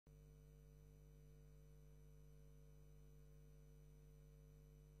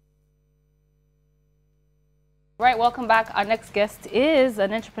Right, welcome back. Our next guest is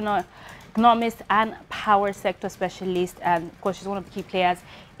an entrepreneur, economist, and power sector specialist. And of course, she's one of the key players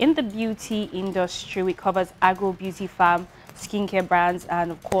in the beauty industry. It covers agro, beauty, farm, skincare brands, and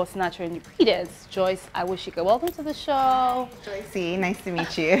of course, natural ingredients. Joyce Awushika, welcome to the show. Joycey, nice to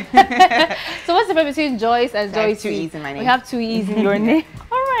meet you. So what's the difference between Joyce and Joyce? I have two E's in my name. We have two E's in your name.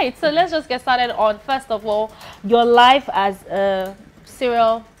 All right, so let's just get started on, first of all, your life as a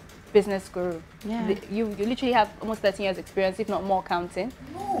serial business guru. Yeah. You literally have almost 13 years experience, if not more, counting.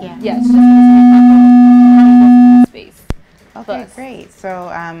 Yeah. Yes. Just space. Okay, great. So,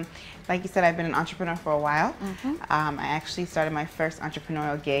 like you said, I've been an entrepreneur for a while. I actually started my first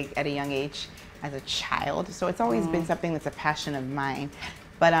entrepreneurial gig at a young age as a child. So it's always been something that's a passion of mine.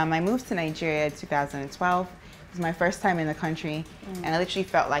 But I moved to Nigeria in 2012. It was my first time in the country. And I literally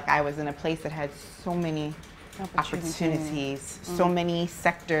felt like I was in a place that had so many opportunities, so many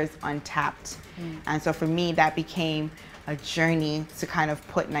sectors untapped. And so for me, that became a journey to kind of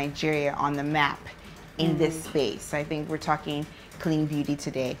put Nigeria on the map in this space. I think we're talking clean beauty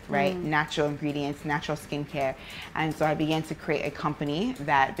today, right? Natural ingredients, natural skincare. And so I began to create a company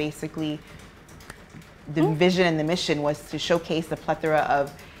that basically, the vision and the mission was to showcase the plethora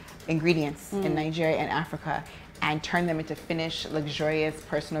of ingredients in Nigeria and Africa and turn them into finished, luxurious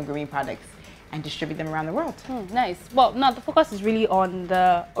personal grooming products and distribute them around the world. Nice. Well, now the focus is really on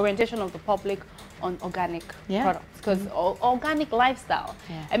the orientation of the public on organic products, because organic lifestyle.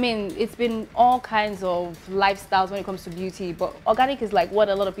 I mean, it's been all kinds of lifestyles when it comes to beauty, but organic is like what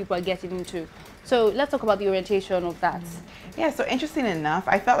a lot of people are getting into. So let's talk about the orientation of that. Yeah, so interesting enough,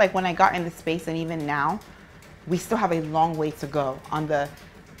 I felt like when I got in the space, and even now, we still have a long way to go on the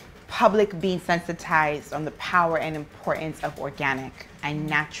public being sensitized on the power and importance of organic and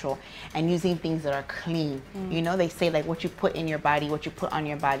natural and using things that are clean. You know, they say like what you put in your body, what you put on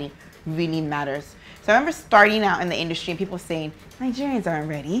your body really matters. So I remember starting out in the industry and people saying, Nigerians aren't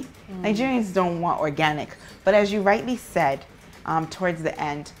ready. Nigerians don't want organic. But as you rightly said, towards the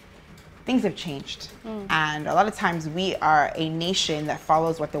end, things have changed. And a lot of times we are a nation that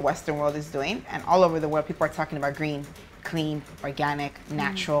follows what the Western world is doing. And all over the world, people are talking about green, clean, organic,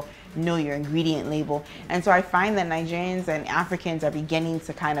 natural, know your ingredient label. And so I find that Nigerians and Africans are beginning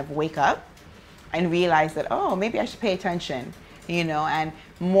to kind of wake up and realize that, oh, maybe I should pay attention, you know, and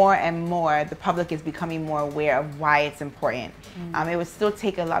more the public is becoming more aware of why it's important. It would still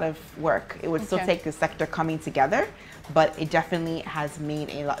take a lot of work. It would still take the sector coming together, but it definitely has made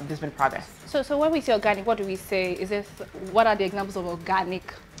a lot, there's been progress. So when we say organic, what do we say? What are the examples of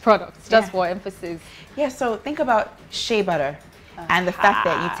organic products, just for emphasis? Yeah, so think about shea butter and the fact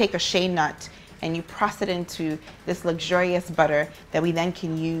that you take a shea nut and you process it into this luxurious butter that we then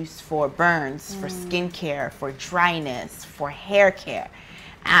can use for burns, for skincare, for dryness, for hair care.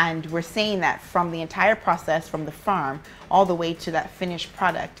 And we're saying that from the entire process, from the farm all the way to that finished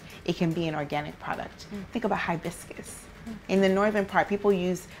product, it can be an organic product. Think about hibiscus. In the northern part, people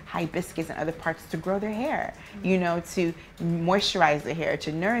use hibiscus and other parts to grow their hair, you know, to moisturize their hair,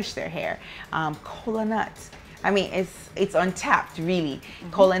 to nourish their hair. Kola nuts. I mean, it's untapped, really.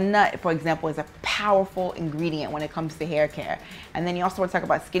 Kola nut, for example, is a powerful ingredient when it comes to hair care. And then you also want to talk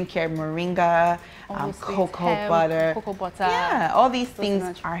about skincare, moringa, cocoa butter. Yeah, all these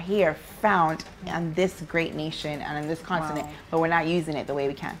things are here, found on this great nation and on this continent, but we're not using it the way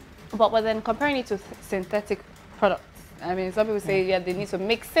we can. But then comparing it to synthetic products, I mean, some people say, they need to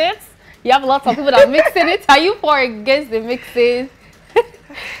mix it. You have lots of people that are mixing it. Are you for or against the mixing?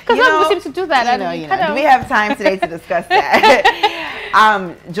 Because some people seem to do that. Do we have time today to discuss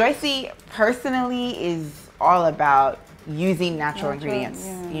that? Joycey personally is all about using natural ingredients.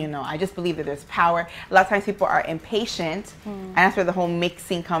 You know, I just believe that there's power. A lot of times people are impatient, and that's where the whole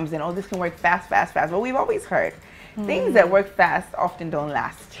mixing comes in. Oh, this can work fast, fast, fast. Well, we've always heard things that work fast often don't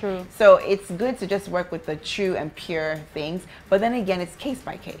last. True. So it's good to just work with the true and pure things. But then again, it's case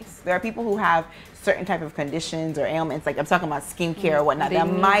by case. There are people who have certain type of conditions or ailments, like I'm talking about skincare or whatnot, that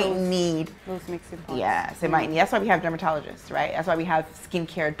might need those mixing parts. Yes, it might need. That's why we have dermatologists, right? That's why we have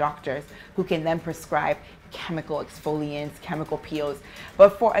skincare doctors who can then prescribe chemical exfoliants, chemical peels.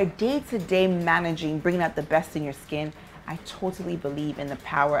 But for a day-to-day managing, bringing out the best in your skin, I totally believe in the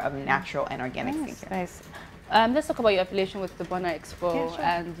power of natural and organic skincare. Nice. Let's talk about your affiliation with the Bona Expo,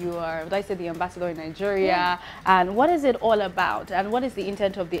 and you are, like I said, the ambassador in Nigeria. And what is it all about? And what is the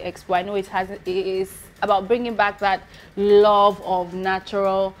intent of the expo? I know it is about bringing back that love of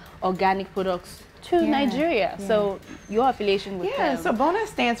natural, organic products to Nigeria. So your affiliation with them. So Bona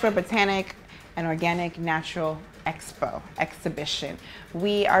stands for Botanic and Organic Natural exhibition.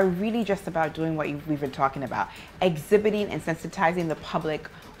 We are really just about doing what we've been talking about, exhibiting and sensitizing the public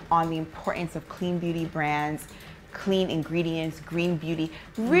on the importance of clean beauty brands, clean ingredients, green beauty,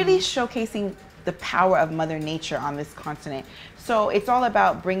 really showcasing the power of Mother Nature on this continent. So it's all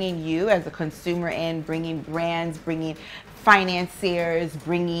about bringing you as a consumer in, bringing brands, bringing financiers,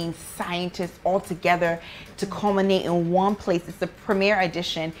 bringing scientists all together to culminate in one place. It's the premier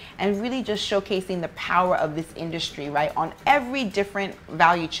edition, and really just showcasing the power of this industry, right, on every different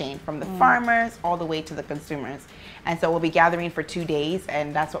value chain, from the farmers all the way to the consumers. And so we'll be gathering for 2 days,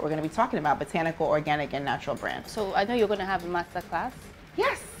 and that's what we're going to be talking about: botanical, organic, and natural brands. So I know you're going to have a master class.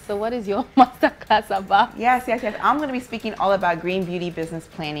 Yes. So what is your master class about? Yes. I'm going to be speaking all about green beauty business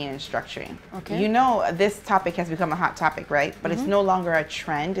planning and structuring. Okay. You know, this topic has become a hot topic, right? But it's no longer a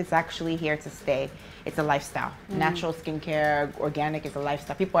trend. It's actually here to stay. It's a lifestyle. Natural skincare, organic is a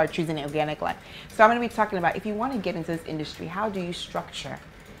lifestyle. People are choosing an organic life. So I'm going to be talking about, if you want to get into this industry, how do you structure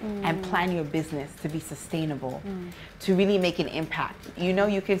and plan your business to be sustainable, to really make an impact? You know,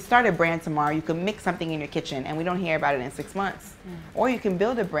 you can start a brand tomorrow, you can mix something in your kitchen and we don't hear about it in 6 months. Or you can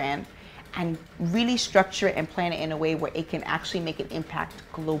build a brand and really structure it and plan it in a way where it can actually make an impact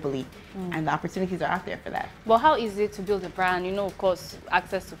globally. And the opportunities are out there for that. Well, how is it to build a brand? You know, of course,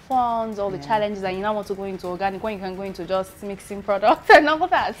 access to funds, all the challenges, and you now want to go into organic, when you can go into just mixing products and all of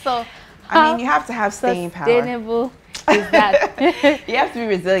that. So I mean, you have to have staying power. Sustainable is that? You have to be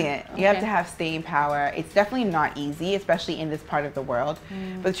resilient. You have to have staying power. It's definitely not easy, especially in this part of the world.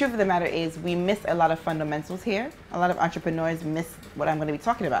 But the truth of the matter is, we miss a lot of fundamentals here. A lot of entrepreneurs miss what I'm going to be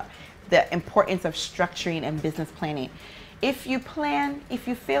talking about: the importance of structuring and business planning. If you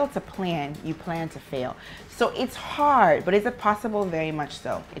fail to plan, you plan to fail. So it's hard, but is it possible? Very much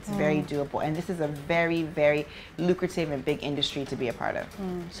so. It's very doable. And this is a very, very lucrative and big industry to be a part of.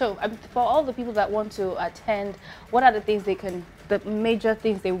 So for all the people that want to attend, what are the things the major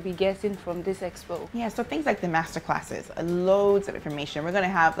things they will be getting from this expo? Yeah, so things like the master classes, loads of information. We're going to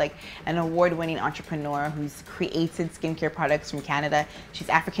have like an award-winning entrepreneur who's created skincare products from Canada. She's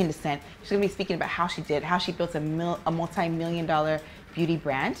African descent. She's going to be speaking about how she built a multi-million-dollar beauty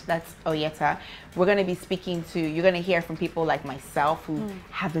brand. That's Oyeta. We're going to be speaking to, you're going to hear from people like myself who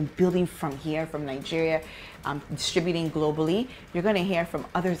have been building from here, from Nigeria, distributing globally. You're going to hear from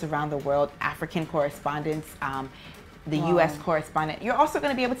others around the world, African correspondents, the US correspondent. You're also going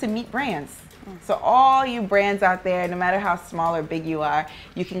to be able to meet brands. So all you brands out there, no matter how small or big you are,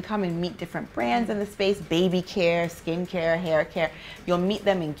 you can come and meet different brands in the space: baby care, skin care, hair care. You'll meet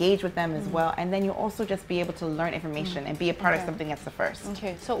them, engage with them as well, and then you'll also just be able to learn information and be a part of something that's the first.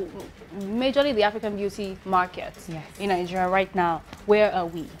 Okay, so majorly the African beauty market in Nigeria right now, where are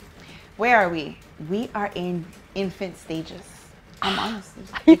we? Where are we? We are in infant stages. I'm honestly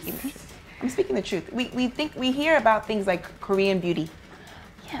speaking the truth. I'm speaking the truth. We hear about things like Korean beauty.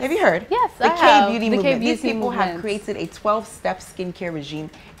 Yes. Have you heard? Yes, the K-beauty movement. These people have created a 12-step skincare regime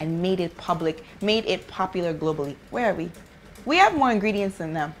and made it public, made it popular globally. Where are we? We have more ingredients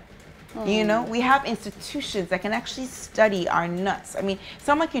than them. You know, we have institutions that can actually study our nuts. I mean,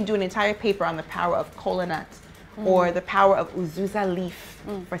 someone can do an entire paper on the power of kola nut or the power of uzuza leaf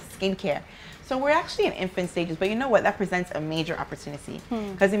for skincare. So we're actually in infant stages, but you know what? That presents a major opportunity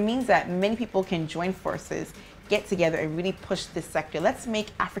because it means that many people can join forces, get together, and really push this sector. Let's make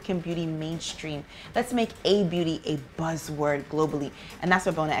African beauty mainstream. Let's make beauty a buzzword globally. And that's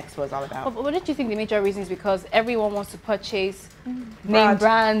what Bona Expo is all about. But what did you think the major reason is? Because everyone wants to purchase name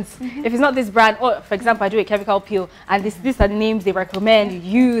brands. If it's not this brand, or for example, I do a chemical peel, and these are the names they recommend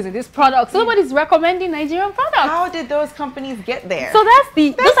you use in this product. So nobody's recommending Nigerian products. How did those companies get there? So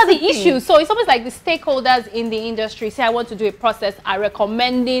those are the issues. So it's almost like the stakeholders in the industry say, I want to do a process, are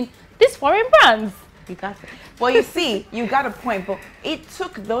recommending these foreign brands. You got it. Well, you see, you got a point, but it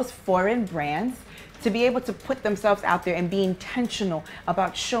took those foreign brands to be able to put themselves out there and be intentional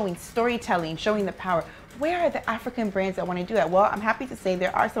about showing storytelling, showing the power. Where are the African brands that want to do that? Well, I'm happy to say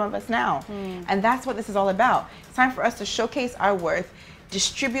there are some of us now. And that's what this is all about. It's time for us to showcase our worth,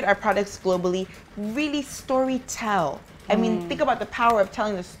 distribute our products globally, really story tell. I mean, think about the power of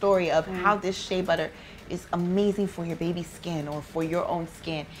telling the story of how this shea butter is amazing for your baby's skin or for your own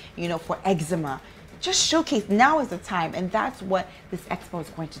skin, you know, for eczema. Just showcase. Now is the time, and that's what this expo is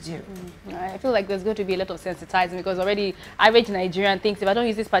going to do. I feel like there's going to be a lot of sensitizing, because already average Nigerian thinks if I don't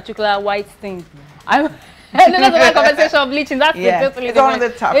use this particular white thing, I'm another conversation of bleaching. That's totally it's one of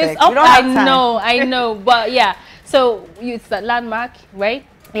the topics. It's up, I know, but yeah. So it's that landmark, right?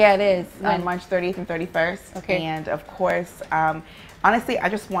 Yeah, it is on March 30th and 31st. Okay. And of course, honestly, I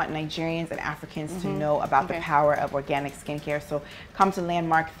just want Nigerians and Africans to know about the power of organic skincare. So come to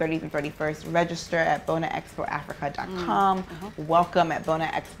Landmark 30th and 31st. Register at bonaexpoafrica.com. Welcome at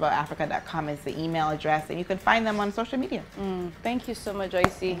bonaexpoafrica.com is the email address, and you can find them on social media. Thank you so much,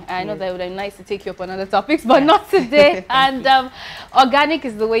 Joycey. I know that it would be nice to take you up on other topics, but not today. And organic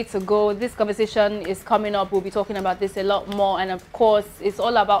is the way to go. This conversation is coming up. We'll be talking about this a lot more. And of course, it's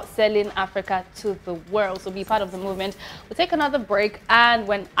all about selling Africa to the world. So be part of the movement. We'll take another break. And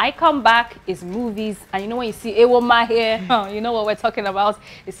when I come back, it's movies. And you know when you see Ewoma here, you know what we're talking about.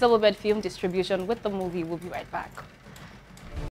 It's Silverbird Film Distribution with the movie. We'll be right back.